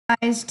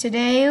Guys,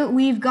 today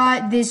we've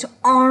got this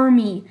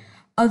army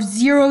of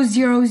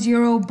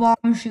 000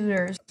 bomb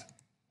shooters.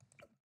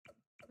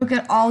 Look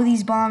at all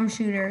these bomb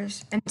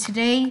shooters. And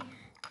today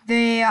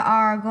they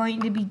are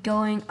going to be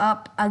going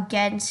up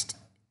against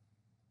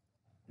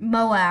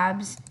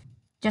Moabs,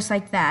 just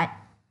like that.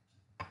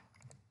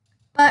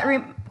 But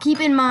keep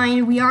in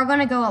mind, we are going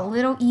to go a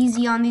little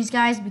easy on these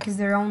guys because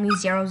they're only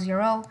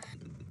 0.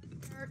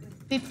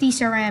 50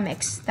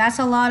 ceramics. That's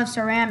a lot of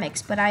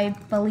ceramics, but I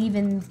believe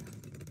in...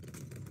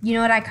 You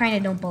know what? I kind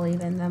of don't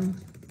believe in them.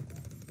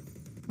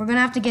 We're going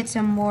to have to get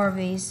some more of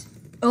these.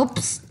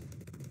 Oops.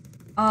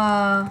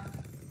 Can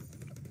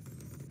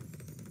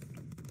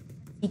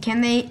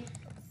they...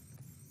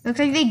 Looks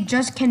like they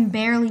just can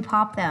barely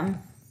pop them.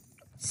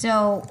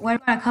 So, what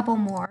about a couple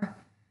more?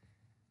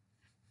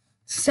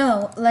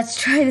 So, let's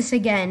try this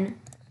again.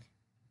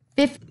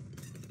 50.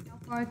 How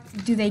far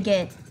do they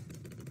get?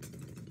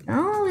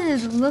 Oh,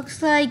 it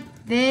looks like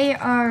they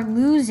are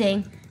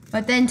losing.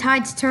 But then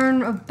tides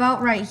turn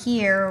about right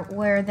here,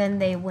 where then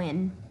they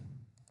win.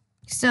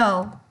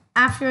 So,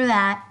 after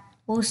that,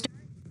 we'll start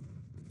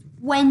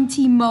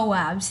 20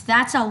 Moabs.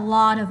 That's a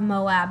lot of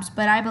Moabs,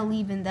 but I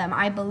believe in them.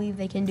 I believe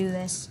they can do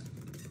this.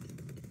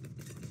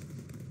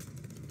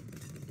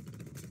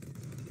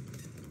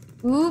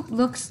 Oop,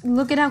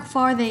 look at how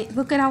far they're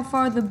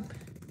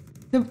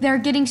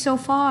getting so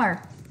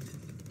far.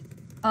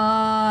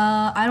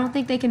 I don't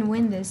think they can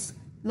win this.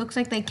 Looks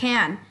like they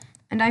can.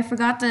 And I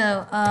forgot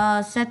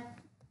to set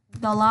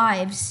the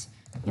lives.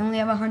 You only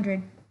have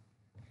 100.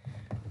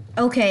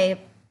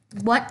 Okay,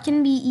 what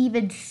can be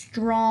even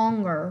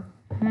stronger?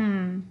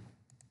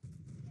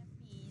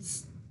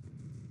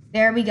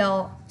 There we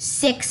go.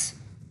 6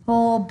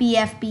 whole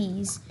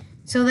BFBs.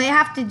 So they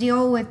have to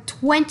deal with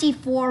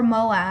 24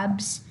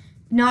 Moabs.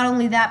 Not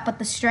only that, but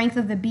the strength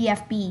of the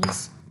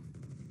BFBs.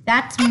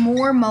 That's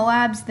more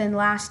Moabs than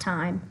last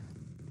time.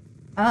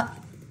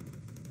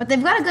 But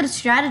they've got a good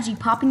strategy,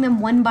 popping them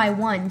one by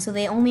one, so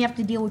they only have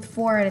to deal with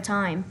 4 at a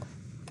time.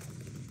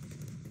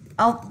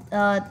 Oh,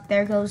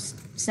 there goes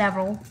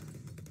several.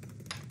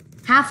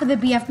 Half of the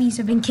BFBs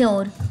have been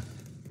killed.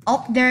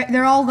 Oh,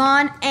 they're all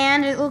gone,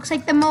 and it looks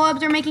like the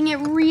Moabs are making it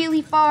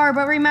really far,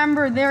 but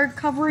remember, they're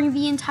covering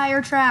the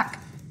entire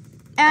track.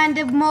 And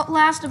the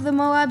last of the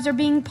Moabs are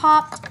being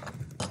popped.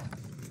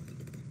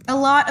 A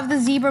lot of the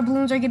zebra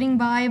balloons are getting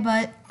by,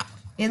 but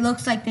it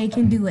looks like they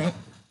can do it.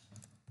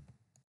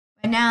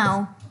 But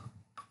now,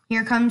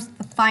 here comes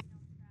the final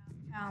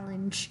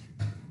challenge.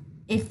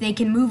 If they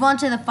can move on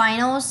to the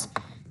finals,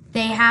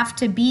 they have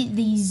to beat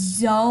the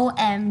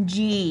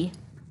Z.O.M.G.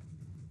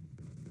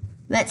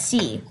 Let's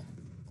see.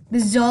 The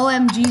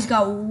Z.O.M.G's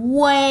got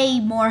way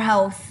more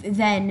health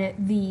than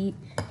the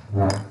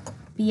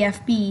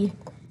BFB.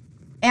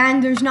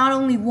 And there's not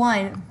only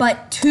one,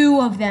 but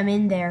 2 of them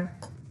in there.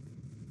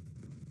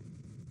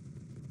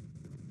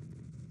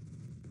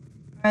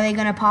 Are they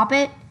gonna pop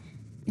it?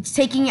 It's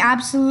taking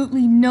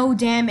absolutely no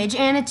damage,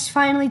 and it's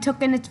finally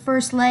taken its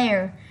first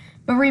layer.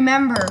 But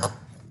remember,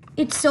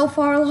 it's so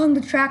far along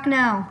the track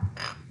now.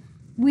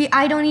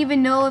 I don't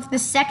even know if the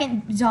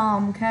second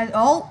Z.O.M.G has...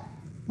 Oh,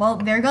 well,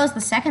 there goes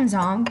the second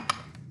Z.O.M.G.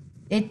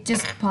 It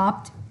just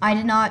popped. I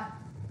did not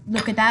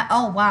look at that.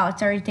 Oh, wow,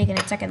 it's already taken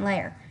its second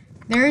layer.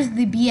 There's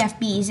the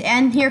BFBs,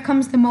 and here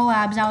comes the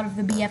Moabs out of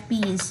the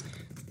BFBs.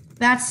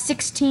 That's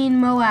 16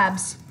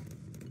 Moabs.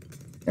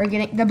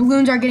 The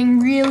balloons are getting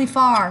really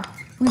far.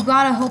 We've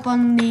got to hope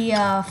on the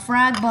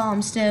frag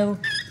bombs too.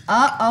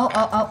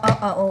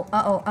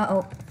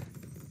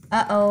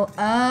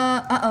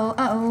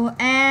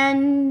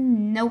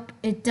 And nope,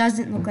 it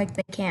doesn't look like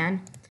they can.